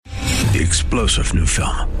the explosive new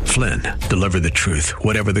film, Flynn, Deliver the Truth,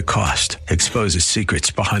 Whatever the Cost, exposes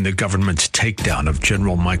secrets behind the government's takedown of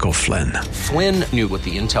General Michael Flynn. Flynn knew what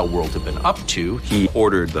the intel world had been up to. He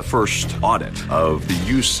ordered the first audit of the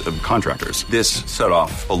use of contractors. This set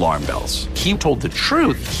off alarm bells. He told the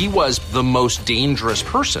truth. He was the most dangerous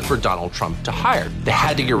person for Donald Trump to hire. They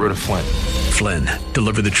had to get rid of Flynn. Flynn,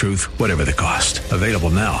 Deliver the Truth, Whatever the Cost. Available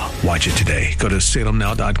now. Watch it today. Go to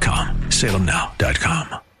salemnow.com.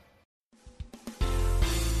 salemnow.com.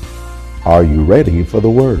 Are you ready for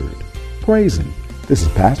the Word? Praise Him. This is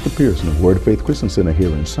Pastor Pearson of Word of Faith Christian Center here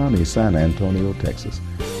in sunny San Antonio, Texas.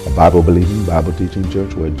 A Bible-believing, Bible-teaching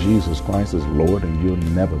church where Jesus Christ is Lord and you'll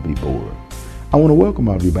never be bored. I want to welcome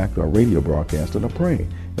all of you back to our radio broadcast, and I pray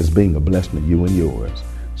it's being a blessing to you and yours.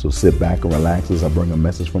 So sit back and relax as I bring a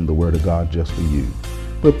message from the Word of God just for you.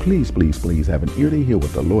 But please, please, please have an ear to hear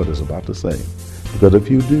what the Lord is about to say. Because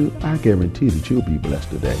if you do, I guarantee that you'll be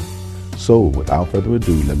blessed today. So without further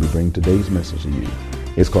ado, let me bring today's message to you.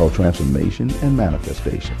 It's called Transformation and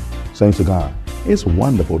Manifestation. Saints of God, it's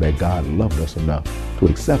wonderful that God loved us enough to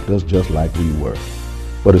accept us just like we were.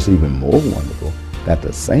 But it's even more wonderful that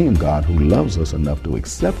the same God who loves us enough to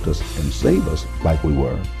accept us and save us like we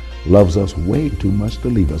were, loves us way too much to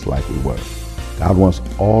leave us like we were. God wants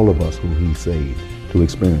all of us who He saved to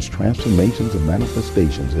experience transformations and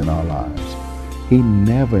manifestations in our lives. He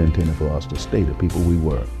never intended for us to stay the people we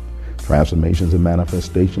were. Transformations and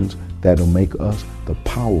manifestations that will make us the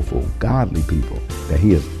powerful, godly people that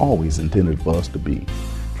He has always intended for us to be.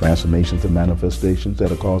 Transformations and manifestations that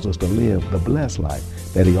will cause us to live the blessed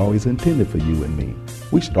life that He always intended for you and me.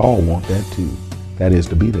 We should all want that too. That is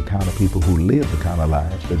to be the kind of people who live the kind of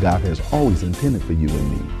lives that God has always intended for you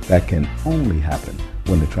and me. That can only happen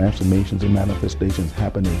when the transformations and manifestations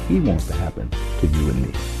happen that He wants to happen to you and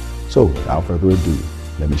me. So without further ado,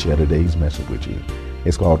 let me share today's message with you.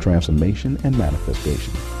 It's called Transformation and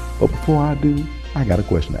Manifestation. But before I do, I got a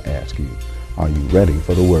question to ask you. Are you ready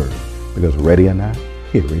for the Word? Because ready or not,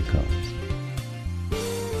 here it comes.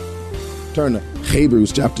 Turn to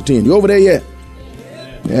Hebrews chapter 10. You over there yet?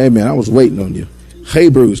 Amen. I was waiting on you.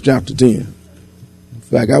 Hebrews chapter 10. In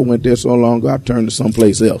fact, I went there so long ago, I turned to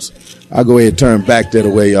someplace else. I'll go ahead and turn back there the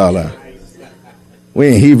way y'all are.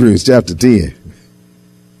 We're in Hebrews chapter 10,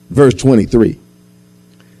 verse 23.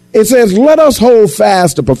 It says, let us hold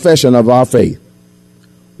fast the profession of our faith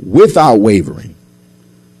without wavering.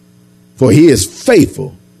 For He is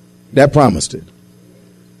faithful that promised it.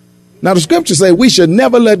 Now the scriptures say we should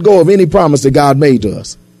never let go of any promise that God made to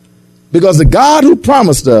us. Because the God who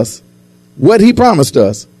promised us what He promised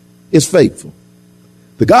us is faithful.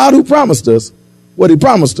 The God who promised us what He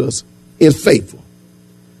promised us is faithful.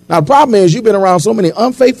 Now the problem is you've been around so many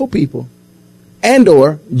unfaithful people, and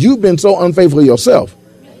or you've been so unfaithful yourself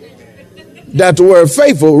that the word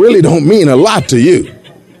faithful really don't mean a lot to you.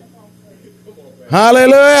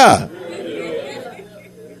 Hallelujah.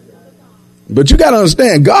 But you got to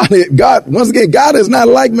understand, God, once again, God is not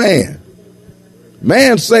like man.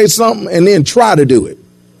 Man say something and then try to do it.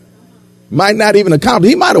 Might not even accomplish.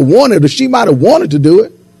 He might have wanted or she might have wanted to do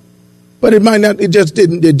it, but it might not, it just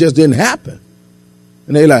didn't happen.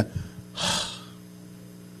 And they like,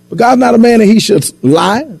 but God's not a man that He should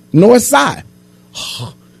lie, nor sigh.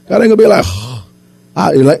 God ain't gonna be like,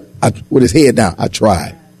 with his head down. I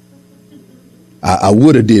tried. I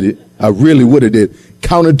would have did it. I really would have did.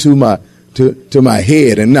 Counted to my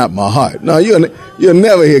head and not my heart. No, you'll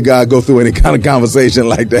never hear God go through any kind of conversation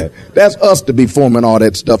like that. That's us to be forming all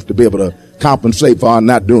that stuff to be able to compensate for our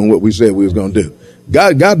not doing what we said we was going to do.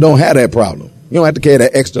 God don't have that problem. You don't have to carry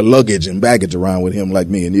that extra luggage and baggage around with Him like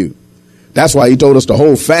me and you. That's why He told us to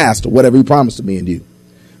hold fast to whatever He promised to me and you.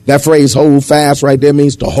 That phrase hold fast right there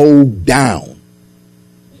means to hold down.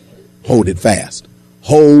 Hold it fast.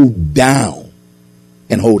 Hold down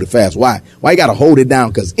and hold it fast. Why? Why you got to hold it down?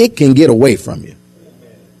 Because it can get away from you.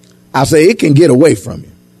 I say it can get away from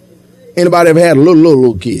you. Anybody ever had a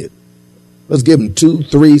little kid? Let's give them 2,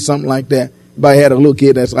 3, something like that. Anybody had a little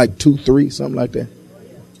kid that's like 2, 3, something like that?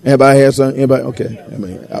 Anybody had something? Anybody? Okay. I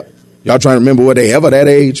mean, y'all trying to remember what they ever that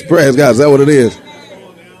age? Praise God. Is that what it is?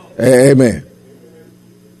 Amen.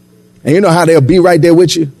 And you know how they'll be right there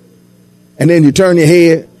with you? And then you turn your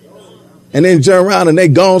head and then you turn around and they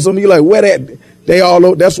gone somewhere. You're like, where that? They all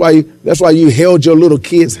over. That's why you held your little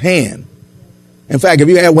kid's hand. In fact, if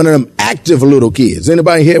you had one of them active little kids,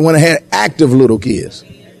 anybody here want to have active little kids?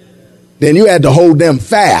 Then you had to hold them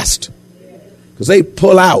fast because they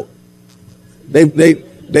pull out. They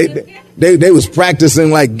was practicing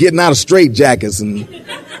like getting out of straitjackets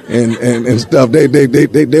and stuff.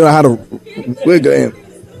 They know how to wiggle.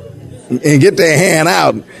 and get their hand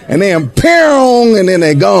out, and then pew, and then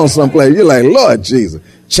they gone someplace. You're like, Lord Jesus,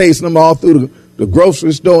 chasing them all through the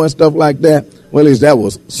grocery store and stuff like that. Well, at least that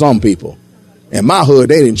was some people. In my hood,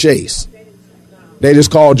 they didn't chase. They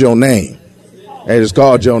just called your name. They just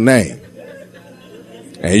called your name.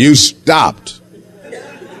 And you stopped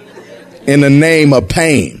in the name of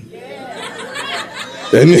pain.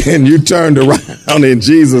 And then you turned around in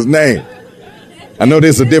Jesus' name. I know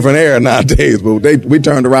this is a different era nowadays, but we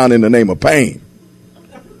turned around in the name of pain.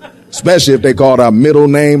 Especially if they called our middle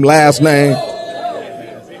name, last name.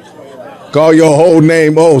 Call your whole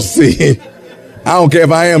name. Oh, see, I don't care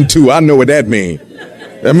if I am too. I know what that means.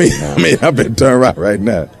 I mean, I've been turned right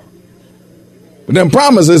now. But them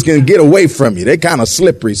promises can get away from you. They're kind of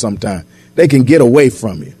slippery sometimes. They can get away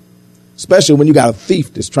from you. Especially when you got a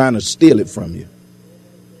thief that's trying to steal it from you.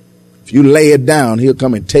 If you lay it down, he'll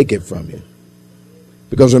come and take it from you.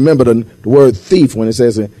 Because remember the word thief, when it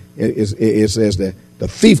says that the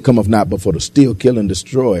thief cometh not but for to steal, kill, and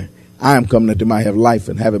destroy. I am coming that they might have life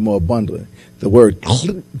and have it more abundantly. The word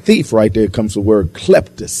thief right there comes from the word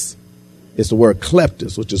kleptis. It's the word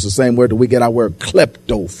kleptis, which is the same word that we get our word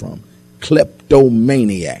klepto from.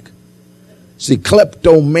 Kleptomaniac. See,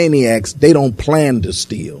 kleptomaniacs, they don't plan to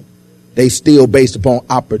steal. They steal based upon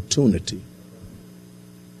opportunity.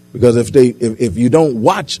 Because if you don't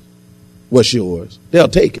watch what's yours, they'll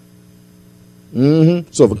take it.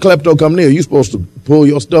 So if a klepto come near, you're supposed to pull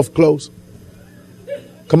your stuff close.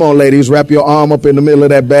 Come on, ladies, wrap your arm up in the middle of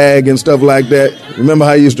that bag and stuff like that. Remember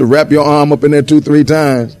how you used to wrap your arm up in there 2-3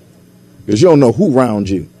 times? Because you don't know who round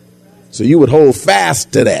you. So you would hold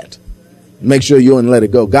fast to that. Make sure you wouldn't let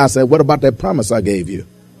it go. God said, what about that promise I gave you?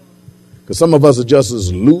 Because some of us are just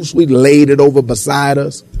as loose. We laid it over beside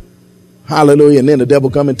us. Hallelujah. And then the devil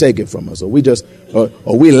come and take it from us. Or we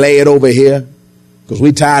lay it over here because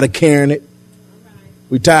we tired of carrying it.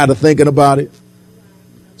 We tired of thinking about it.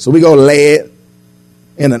 So we go lay it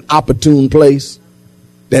in an opportune place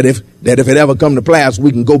that if it ever come to pass,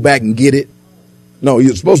 we can go back and get it. No,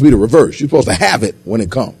 you're supposed to be the reverse. You're supposed to have it when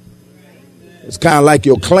it comes. It's kind of like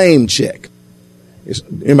your claim check.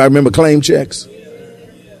 Anybody remember claim checks?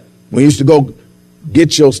 When you used to go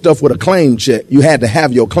get your stuff with a claim check, you had to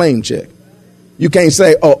have your claim check. You can't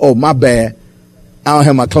say, oh, my bad. I don't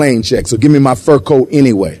have my claim check, so give me my fur coat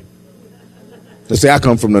anyway. They say I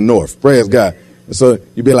come from the north. Praise God. And so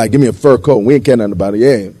you'd be like, give me a fur coat. We ain't care nothing about it.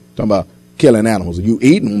 Yeah, talking about killing animals. You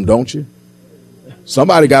eating them, don't you?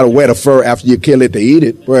 Somebody got to wear the fur after you kill it to eat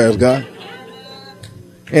it. Praise God.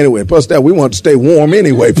 Anyway, plus that, we want to stay warm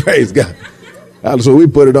anyway. Praise God. So we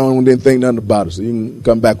put it on and didn't think nothing about it. So you can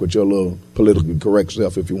come back with your little politically correct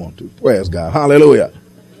self if you want to. Praise God. Hallelujah.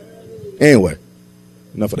 Anyway,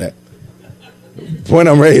 enough of that. The point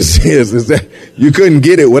I'm raising is that you couldn't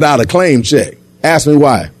get it without a claim check. Ask me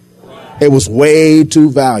why. It was way too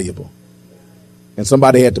valuable. And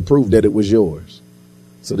somebody had to prove that it was yours.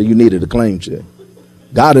 So that you needed a claim check.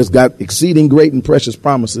 God has got exceeding great and precious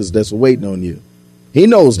promises that's waiting on you. He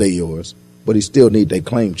knows they're yours, but he still needs a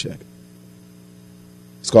claim check.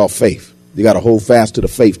 It's called faith. You got to hold fast to the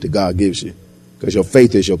faith that God gives you, because your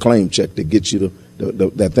faith is your claim check that gets you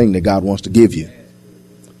that thing that God wants to give you.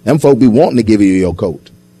 Them folk be wanting to give you your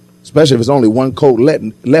coat, especially if it's only one coat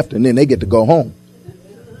left and then they get to go home.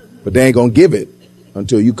 But they ain't going to give it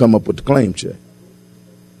until you come up with the claim check.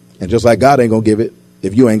 And just like God ain't going to give it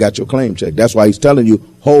if you ain't got your claim check. That's why he's telling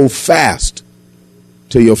you, hold fast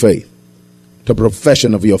to your faith, to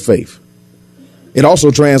profession of your faith. It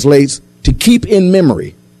also translates to keep in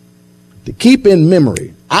memory. To keep in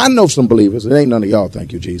memory. I know some believers, it ain't none of y'all,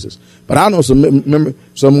 thank you, Jesus, but I know some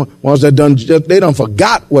ones that they done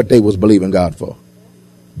forgot what they was believing God for.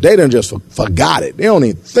 They done just forgot it. They don't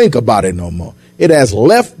even think about it no more. It has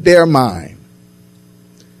left their mind.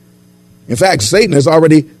 In fact, Satan has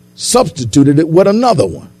already substituted it with another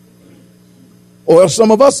one. Or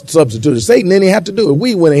some of us substituted. Satan didn't even have to do it.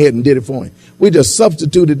 We went ahead and did it for him. We just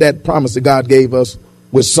substituted that promise that God gave us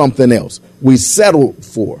with something else. We settled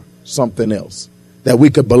for something else that we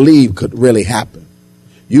could believe could really happen.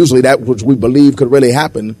 Usually that which we believe could really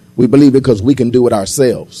happen, we believe it because we can do it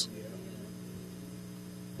ourselves.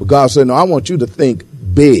 But God said, no, I want you to think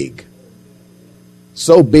big.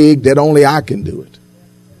 So big that only I can do it.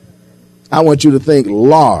 I want you to think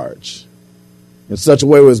large in such a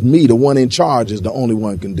way as me, the one in charge, is the only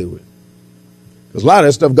one can do it. Because a lot of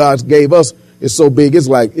that stuff God gave us is so big, it's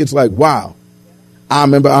like, wow. I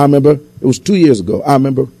remember, it was 2 years ago. I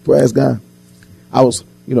remember, praise God, I was,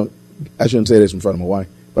 I shouldn't say this in front of my wife,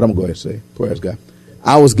 but I'm going to go ahead and say, praise God.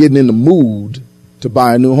 I was getting in the mood to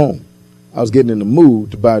buy a new home. That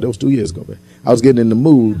was 2 years ago. I was getting in the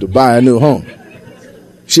mood to buy a new home.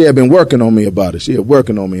 she had been working on me about it. She had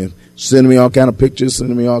working on me and sending me all kind of pictures,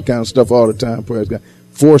 sending me all kind of stuff all the time, praise God.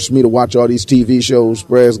 Forced me to watch all these TV shows,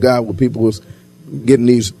 praise God, where people was getting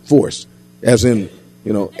these forced. As in,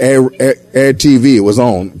 you know, air TV was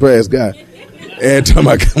on, praise God. Every time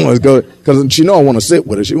I come on, go, because she know I want to sit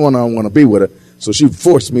with her. She want to be with her. So she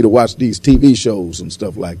forced me to watch these TV shows and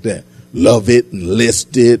stuff like that. Love It and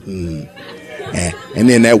List It and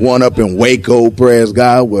then that one up in Waco, praise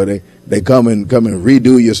God, where they come and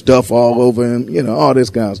redo your stuff all over and, you know, all this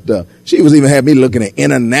kind of stuff. She was even had me looking at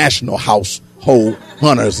international household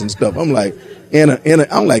hunters and stuff. I'm like,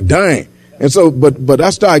 I'm like, dang. And so, but I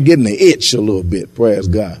started getting the itch a little bit, praise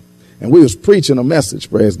God. And we was preaching a message,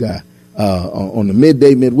 praise God, on the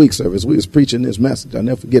midweek service. We was preaching this message. I'll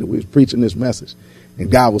never forget it. We was preaching this message. And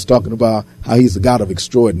God was talking about how he's the God of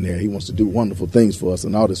extraordinary. He wants to do wonderful things for us,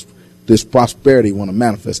 and all this prosperity he want to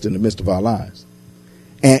manifest in the midst of our lives.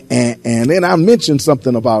 And then I mentioned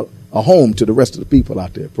something about a home to the rest of the people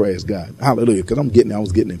out there, praise God. Hallelujah, because I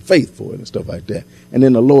was getting in faith for it and stuff like that. And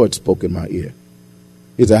then the Lord spoke in my ear.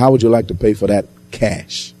 He said, how would you like to pay for that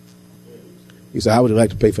cash? He said, how would you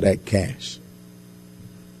like to pay for that cash?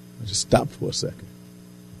 I just stopped for a second.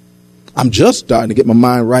 I'm just starting to get my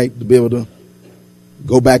mind right to be able to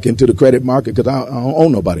go back into the credit market because I don't owe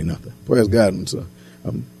nobody nothing. Praise God. And so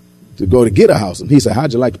to go to get a house. And he said,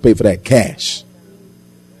 how'd you like to pay for that cash?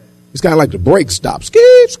 It's kind of like the brake stop.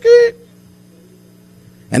 Skid.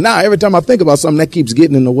 And now every time I think about something, that keeps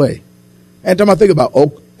getting in the way. Every time I think about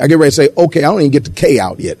I get ready to say, okay, I don't even get the K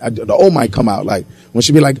out yet. The O might come out. Like when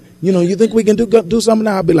she be like, you know, you think we can do something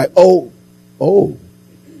now? I'll be like, oh.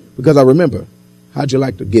 Because I remember, how'd you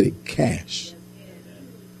like to get it cash?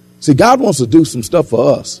 See, God wants to do some stuff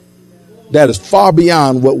for us that is far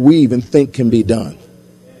beyond what we even think can be done.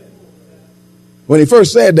 When he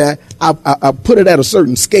first said that, I put it at a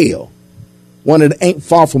certain scale. One that ain't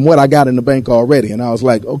far from what I got in the bank already. And I was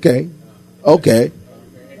like, okay,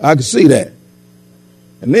 I can see that.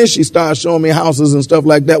 And then she started showing me houses and stuff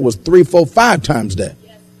like that was 3, 4, 5 times that.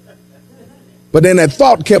 But then that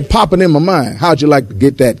thought kept popping in my mind. How'd you like to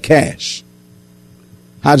get that cash?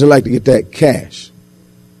 How'd you like to get that cash?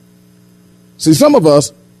 See, some of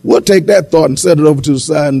us will take that thought and set it over to the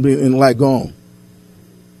side and like gone.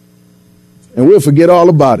 And we'll forget all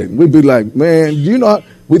about it. We'll be like, man, do you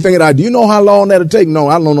know how long that'll take? No,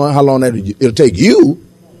 I don't know how long it'll take you.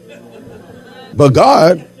 But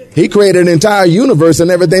God, he created an entire universe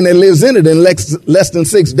and everything that lives in it in less than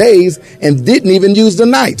 6 days and didn't even use the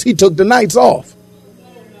nights. He took the nights off.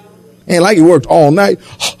 And like he worked all night.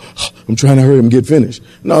 I'm trying to hurry him get finished.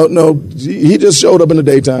 No, he just showed up in the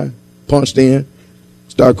daytime, punched in,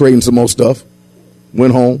 started creating some more stuff,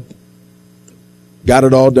 went home, got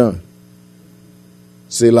it all done.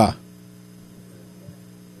 Selah.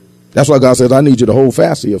 That's why God says, I need you to hold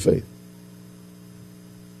fast to your faith.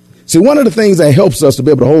 See, one of the things that helps us to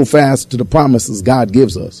be able to hold fast to the promises God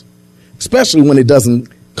gives us, especially when it doesn't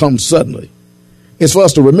come suddenly, is for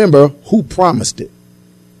us to remember who promised it.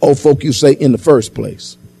 Oh, folk, you say in the first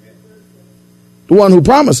place. The one who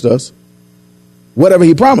promised us, whatever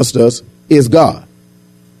he promised us, is God.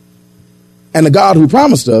 And the God who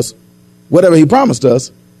promised us, whatever he promised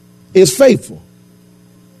us, is faithful.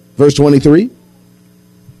 Verse 23,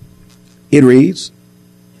 it reads,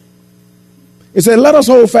 it said, let us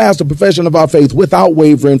hold fast the profession of our faith without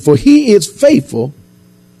wavering, for he is faithful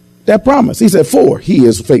that promise. He said, for he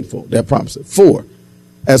is faithful that promise. For,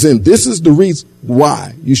 as in, this is the reason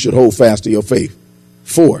why you should hold fast to your faith.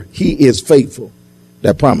 For he is faithful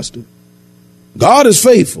that promised it. God is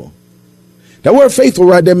faithful. That word faithful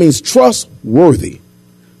right there means trustworthy.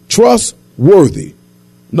 Trustworthy.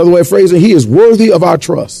 Another way of phrasing, he is worthy of our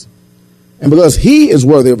trust. And because he is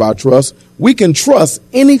worthy of our trust, we can trust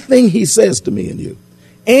anything he says to me and you.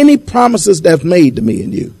 Any promises that's made to me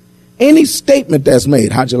and you. Any statement that's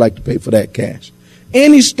made. How'd you like to pay for that cash?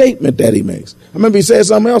 Any statement that he makes. I remember he said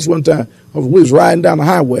something else one time. We was riding down the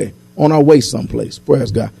highway on our way someplace.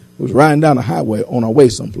 Praise God. We was riding down the highway on our way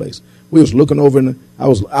someplace. We was looking over and I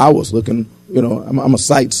was looking, you know, I'm a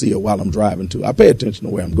sightseer while I'm driving too. I pay attention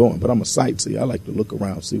to where I'm going, but I'm a sightseer. I like to look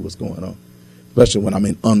around, see what's going on, especially when I'm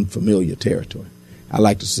in unfamiliar territory. I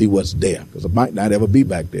like to see what's there because I might not ever be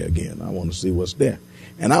back there again. I want to see what's there.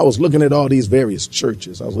 And I was looking at all these various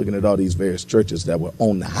churches. I was looking at all these various churches that were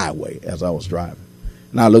on the highway as I was driving.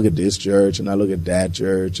 And I look at this church and I look at that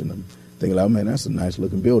church and I'm thinking, like, man, that's a nice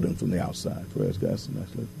looking building from the outside. Praise God, that's a nice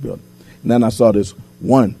looking building. And then I saw this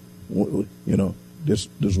one, you know, this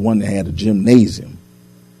one that had a gymnasium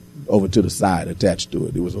over to the side attached to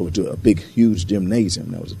it. It was over to a big, huge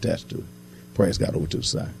gymnasium that was attached to it. Praise God, over to the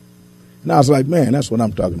side. And I was like, man, that's what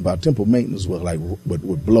I'm talking about. Temple maintenance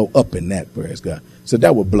would blow up in that, praise God. So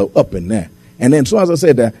that would blow up in that. And then as soon as I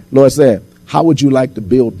said that, Lord said, how would you like to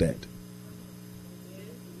build that?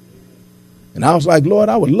 And I was like, Lord,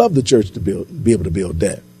 I would love the church to be able to build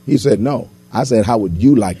that. He said, no. I said, how would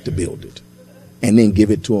you like to build it? And then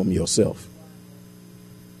give it to him yourself.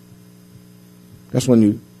 That's when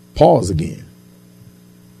you pause again.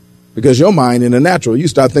 Because your mind in the natural, you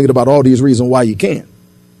start thinking about all these reasons why you can't.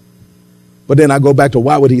 But then I go back to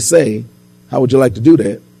why would he say, how would you like to do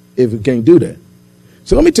that if you can't do that?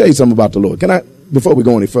 So let me tell you something about the Lord. Before we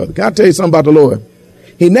go any further, can I tell you something about the Lord?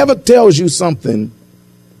 He never tells you something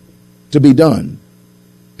to be done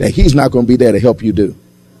that he's not going to be there to help you do.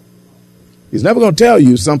 He's never going to tell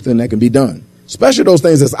you something that can be done, especially those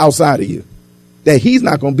things that's outside of you, that he's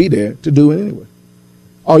not going to be there to do it anyway.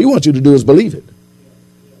 All he wants you to do is believe it.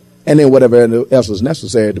 And then whatever else is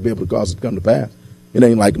necessary to be able to cause it to come to pass. It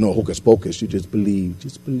ain't like no hocus pocus. You just believe.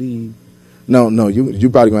 Just believe. No, you probably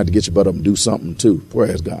going to have to get your butt up and do something too.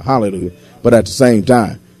 Praise God. Hallelujah. But at the same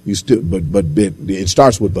time, you still, but it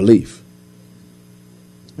starts with belief.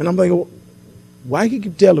 And I'm like, why you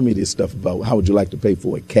keep telling me this stuff about how would you like to pay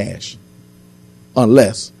for it cash?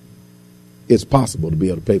 Unless it's possible to be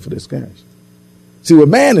able to pay for this cash. See, with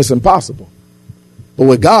man, it's impossible. But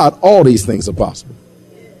with God, all these things are possible.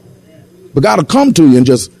 But God will come to you and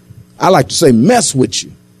just, I like to say, mess with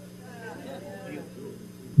you.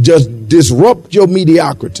 Just disrupt your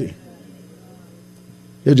mediocrity.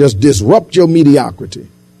 He'll just disrupt your mediocrity.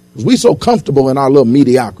 Because we're so comfortable in our little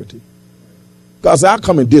mediocrity. God said, I'll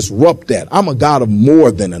come and disrupt that. I'm a God of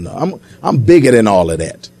more than enough. I'm bigger than all of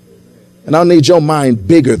that. And I need your mind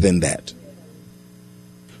bigger than that.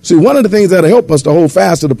 See, one of the things that'll help us to hold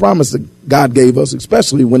fast to the promise that God gave us,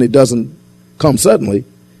 especially when it doesn't come suddenly,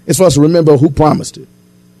 is for us to remember who promised it.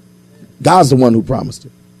 God's the one who promised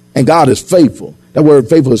it. And God is faithful. That word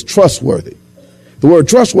faithful is trustworthy. The word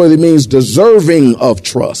trustworthy means deserving of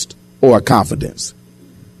trust or confidence,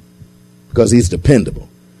 because he's dependable.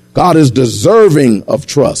 God is deserving of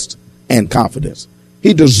trust and confidence.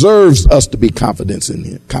 He deserves us to be confident in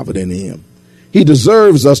him. He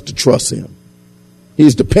deserves us to trust him.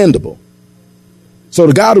 He's dependable. So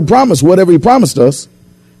the God who promised whatever he promised us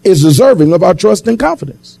is deserving of our trust and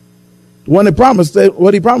confidence. The one that promised that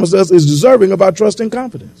what he promised us is deserving of our trust and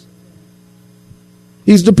confidence.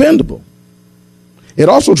 He's dependable. It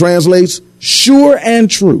also translates sure and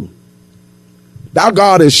true. Our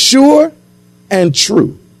God is sure and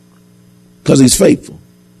true because he's faithful.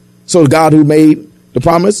 So the God who made the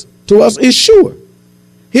promise to us is sure.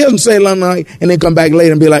 He doesn't say like, and then come back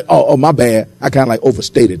later and be like, oh, my bad. I kind of like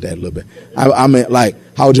overstated that a little bit. I meant like,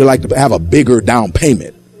 how would you like to have a bigger down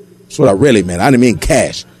payment? That's what I really meant. I didn't mean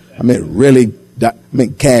cash. I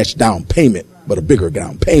meant cash down payment, but a bigger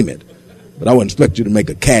down payment. But I wouldn't expect you to make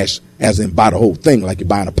a cash as in buy the whole thing like you're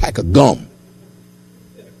buying a pack of gum.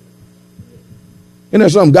 And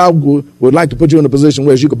there's something God would like to put you in a position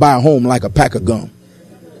where you could buy a home like a pack of gum.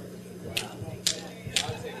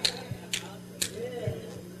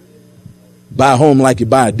 Buy a home like you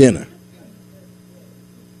buy a dinner.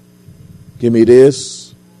 Give me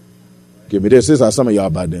this. Give me this. This is how some of y'all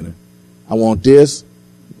buy dinner. I want this.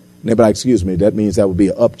 And they'd be like, excuse me, that means that would be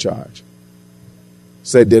an upcharge.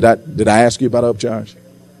 Said, did I ask you about upcharge?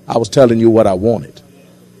 I was telling you what I wanted.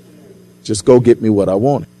 Just go get me what I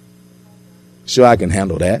wanted. Sure, I can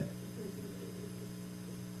handle that.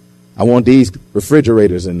 I want these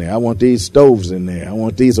refrigerators in there. I want these stoves in there. I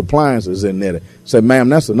want these appliances in there. Say, ma'am,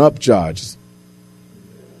 that's an upcharge.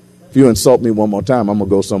 If you insult me one more time, I'm going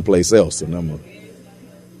to go someplace else. And I'm going to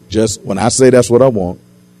just, when I say that's what I want,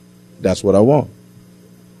 that's what I want.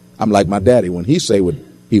 I'm like my daddy. When he say what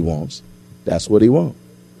he wants, that's what he wants.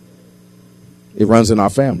 It runs in our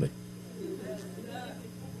family.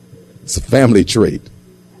 It's a family trait.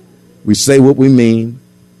 We say what we mean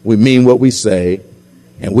what we say,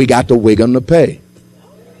 and we got the wiggle to pay.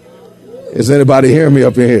 Is anybody hearing me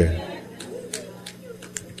up in here?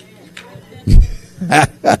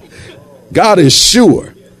 God is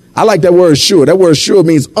sure. I like that word sure. That word sure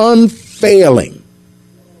means unfailing,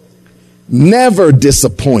 never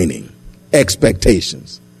disappointing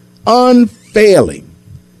expectations. Unfailing,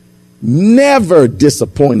 never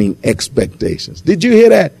disappointing expectations. Did you hear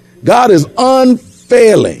that? God is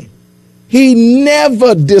unfailing. He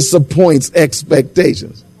never disappoints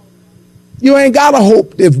expectations. You ain't got a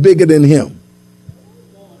hope that's bigger than him.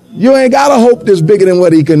 You ain't got a hope that's bigger than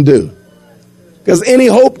what he can do. Because any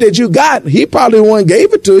hope that you got, he probably the one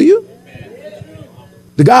gave it to you.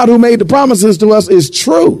 The God who made the promises to us is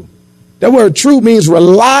true. That word true means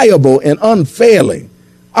reliable and unfailing.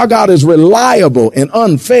 Our God is reliable and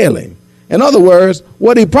unfailing. In other words,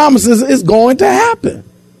 what he promises is going to happen.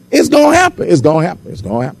 It's going to happen. It's going to happen. It's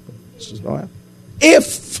going to happen. It's just going to happen.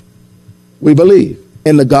 If we believe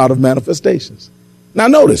in the God of manifestations. Now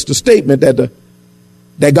notice the statement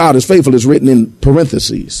that God is faithful is written in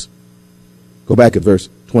parentheses. Go back at verse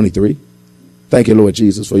 23. Thank you, Lord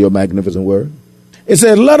Jesus, for your magnificent word. It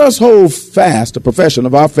says, let us hold fast the profession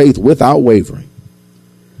of our faith without wavering.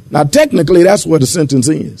 Now, technically, that's where the sentence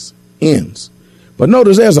ends. But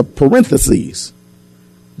notice there's a parenthesis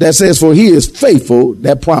that says, for he is faithful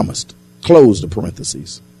that promised. Close the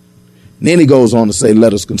parentheses. And then he goes on to say,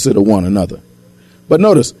 let us consider one another. But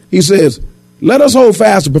notice, he says, let us hold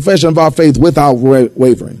fast the profession of our faith without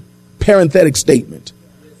wavering. Parenthetic statement.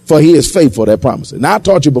 For he is faithful that promised. Now, I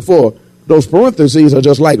taught you before, those parentheses are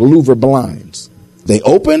just like louver blinds. They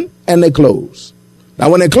open and they close.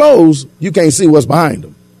 Now, when they close, you can't see what's behind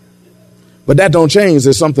them. But that don't change.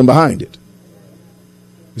 There's something behind it.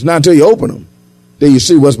 It's not until you open them that you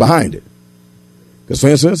see what's behind it. Because, for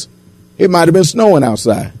instance, it might have been snowing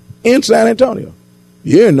outside in San Antonio.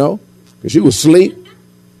 You didn't know because you was asleep,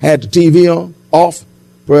 had the TV on, off,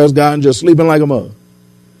 praise God, and just sleeping like a mother.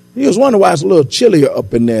 You was wondering why it's a little chillier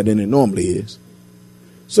up in there than it normally is.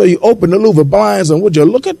 So you open the louver blinds, and would you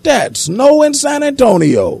look at that? Snow in San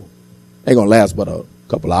Antonio. Ain't going to last but a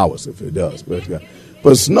couple hours if it does.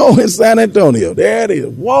 But snow in San Antonio. There it is.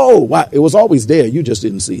 Whoa. Wow. It was always there. You just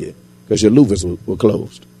didn't see it because your louvers were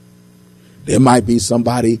closed. There might be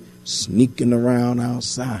somebody sneaking around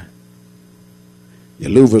outside. Your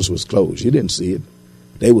louvers was closed. You didn't see it.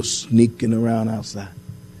 They were sneaking around outside.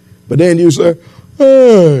 But then you say,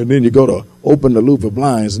 and then you go to open the louver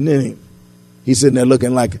blinds, and then he's sitting there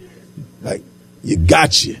looking like you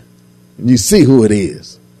got you. And you see who it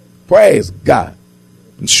is. Praise God.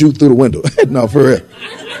 And shoot through the window. No, for real.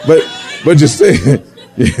 But you see,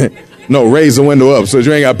 no, raise the window up so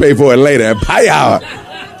you ain't got to pay for it later. And pie-ya.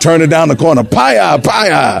 Turn it down the corner. Pie-ya,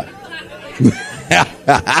 pie-ya.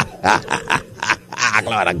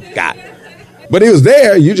 Glory to God. But he was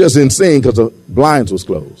there. You just didn't see him because the blinds was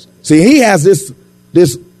closed. See, he has this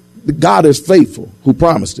God is faithful who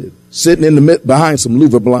promised it, sitting in the behind some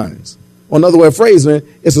louver blinds. Or another way of phrasing it,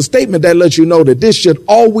 it's a statement that lets you know that this should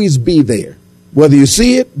always be there. Whether you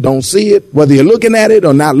see it, don't see it, whether you're looking at it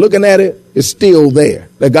or not looking at it, it's still there,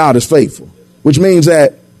 that God is faithful. Which means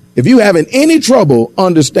that if you having any trouble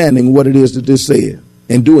understanding what it is that this says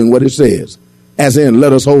and doing what it says, as in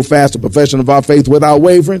let us hold fast the profession of our faith without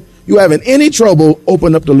wavering, you having any trouble,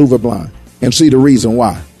 open up the louver blind and see the reason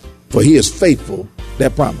why. For he is faithful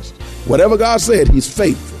that promised. Whatever God said, he's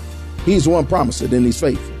faithful. He's the one promised it, and he's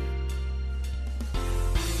faithful.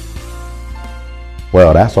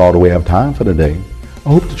 Well, that's all that we have time for today. I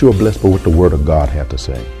hope that you are blessed by what the Word of God had to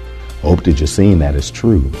say. I hope that you're seeing that it's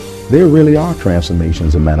true. There really are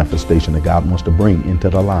transformations and manifestations that God wants to bring into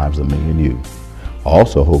the lives of me and you. I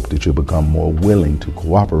also hope that you become more willing to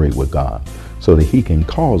cooperate with God so that he can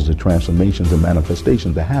cause the transformations and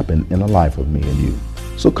manifestations to happen in the life of me and you.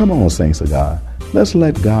 So come on, saints of God. Let's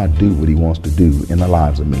let God do what he wants to do in the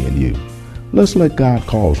lives of me and you. Let's let God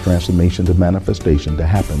cause transformations and manifestation to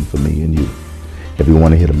happen for me and you. If you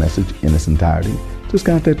want to hear the message in its entirety, just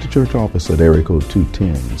contact the church office at area code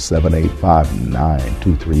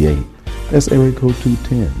 210-785-9238. That's area code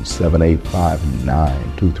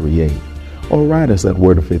 210-785-9238. Or write us at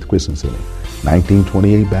Word of Faith Christian Center,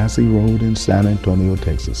 1928 Bassey Road in San Antonio,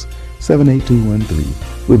 Texas,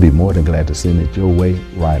 78213. We'll be more than glad to send it your way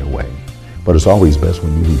right away. But it's always best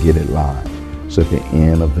when you can get it live. So if you're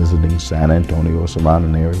in or visiting San Antonio or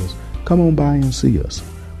surrounding areas, come on by and see us.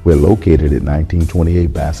 We're located at 1928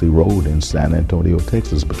 Bassey Road in San Antonio,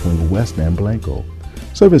 Texas, between West and Blanco.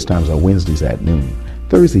 Service times are Wednesdays at noon,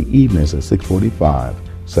 Thursday evenings at 6:45,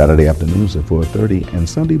 Saturday afternoons at 4:30, and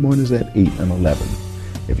Sunday mornings at 8 and 11.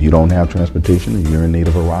 If you don't have transportation and you're in need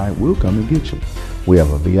of a ride, we'll come and get you. We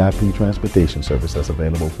have a VIP transportation service that's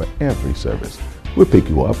available for every service. We'll pick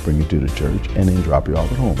you up, bring you to the church, and then drop you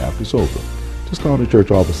off at home after it's over. Just call the church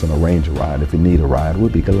office and arrange a ride. If you need a ride, we'll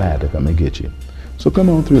be glad to come and get you. So come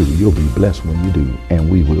on through. You'll be blessed when you do, and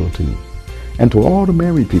we will too. And to all the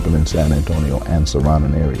married people in San Antonio and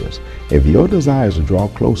surrounding areas, if your desire is to draw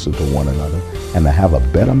closer to one another and to have a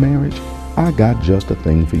better marriage, I got just a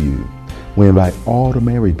thing for you. We invite all the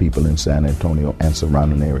married people in San Antonio and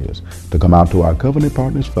surrounding areas to come out to our Covenant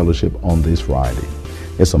Partners Fellowship on this Friday.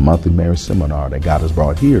 It's a monthly marriage seminar that God has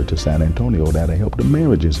brought here to San Antonio that'll help the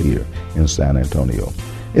marriages here in San Antonio.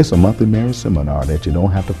 It's a monthly marriage seminar that you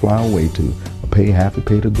don't have to fly away to or pay half a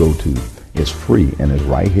pay to go to. It's free and it's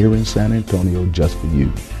right here in San Antonio just for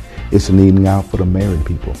you. It's an evening out for the married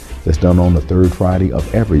people that's done on the third Friday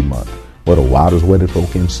of every month. where the wildest wedded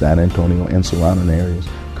folk in San Antonio and surrounding areas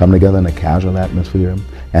come together in a casual atmosphere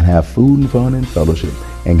and have food and fun and fellowship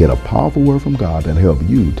and get a powerful word from God that help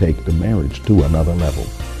you take the marriage to another level.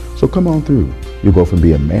 So come on through. You'll go from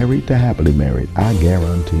being married to happily married, I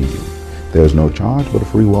guarantee you. There's no charge, but a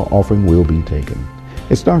free will offering will be taken.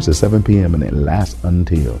 It starts at 7 p.m. and it lasts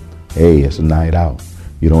until, hey, it's a night out.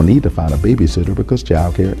 You don't need to find a babysitter because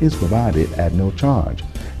childcare is provided at no charge.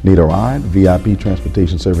 Need a ride? VIP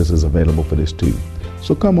transportation service is available for this too.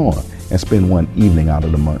 So come on and spend one evening out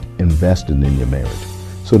of the month investing in your marriage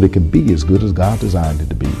so that it can be as good as God designed it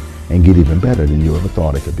to be and get even better than you ever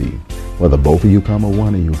thought it could be. Whether both of you come or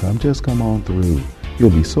one of you come, just come on through.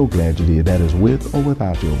 You'll be so glad you did. That is with or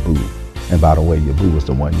without your boo. And by the way, your boo is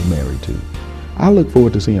the one you're married to. I look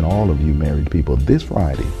forward to seeing all of you married people this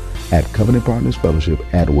Friday at Covenant Partners Fellowship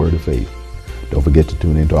at Word of Faith. Don't forget to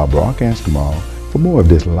tune into our broadcast tomorrow for more of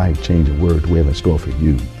this life-changing word we have in store for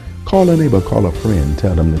you. Call a neighbor, call a friend,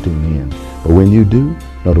 tell them to tune in. But when you do,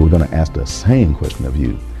 know that we're going to ask the same question of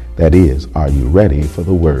you. That is, are you ready for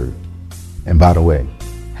the word? And by the way,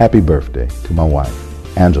 happy birthday to my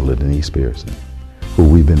wife, Angela Denise Pearson, who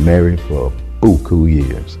we've been married for buku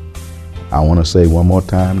years. I want to say one more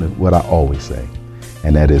time what I always say,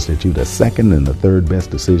 and that is that you're the second and the third best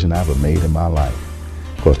decision I ever made in my life.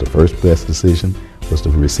 Of course, the first best decision was to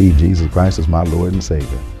receive Jesus Christ as my Lord and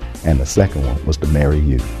Savior, and the second one was to marry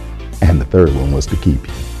you, and the third one was to keep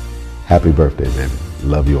you. Happy birthday, baby.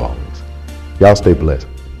 Love you always. Y'all stay blessed.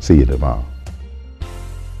 See you tomorrow.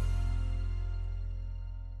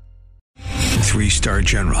 3-star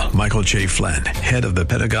General Michael J. Flynn, head of the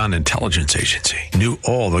Pentagon Intelligence Agency, knew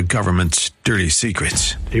all the government's dirty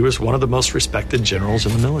secrets. He was one of the most respected generals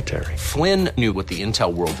in the military. Flynn knew what the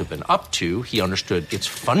intel world had been up to. He understood its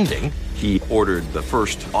funding. He ordered the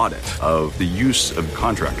first audit of the use of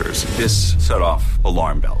contractors. This set off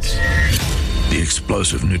alarm bells. The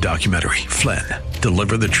explosive new documentary, Flynn,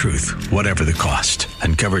 Deliver the Truth, Whatever the Cost,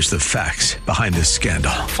 uncovers the facts behind this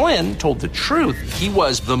scandal. Flynn told the truth. He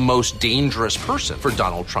was the most dangerous person for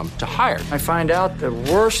Donald Trump to hire. I find out the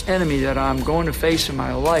worst enemy that I'm going to face in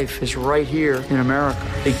my life is right here in America.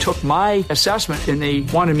 They took my assessment and they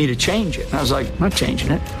wanted me to change it. And I was like, I'm not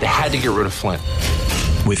changing it. They had to get rid of Flynn.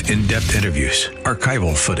 With in-depth interviews,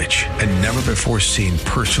 archival footage, and never-before-seen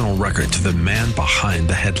personal records of the man behind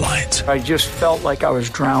the headlines. I just felt like I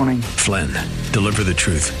was drowning. Flynn, Deliver the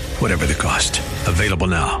Truth, Whatever the Cost. Available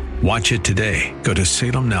now. Watch it today. Go to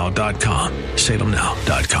salemnow.com.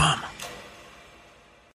 salemnow.com.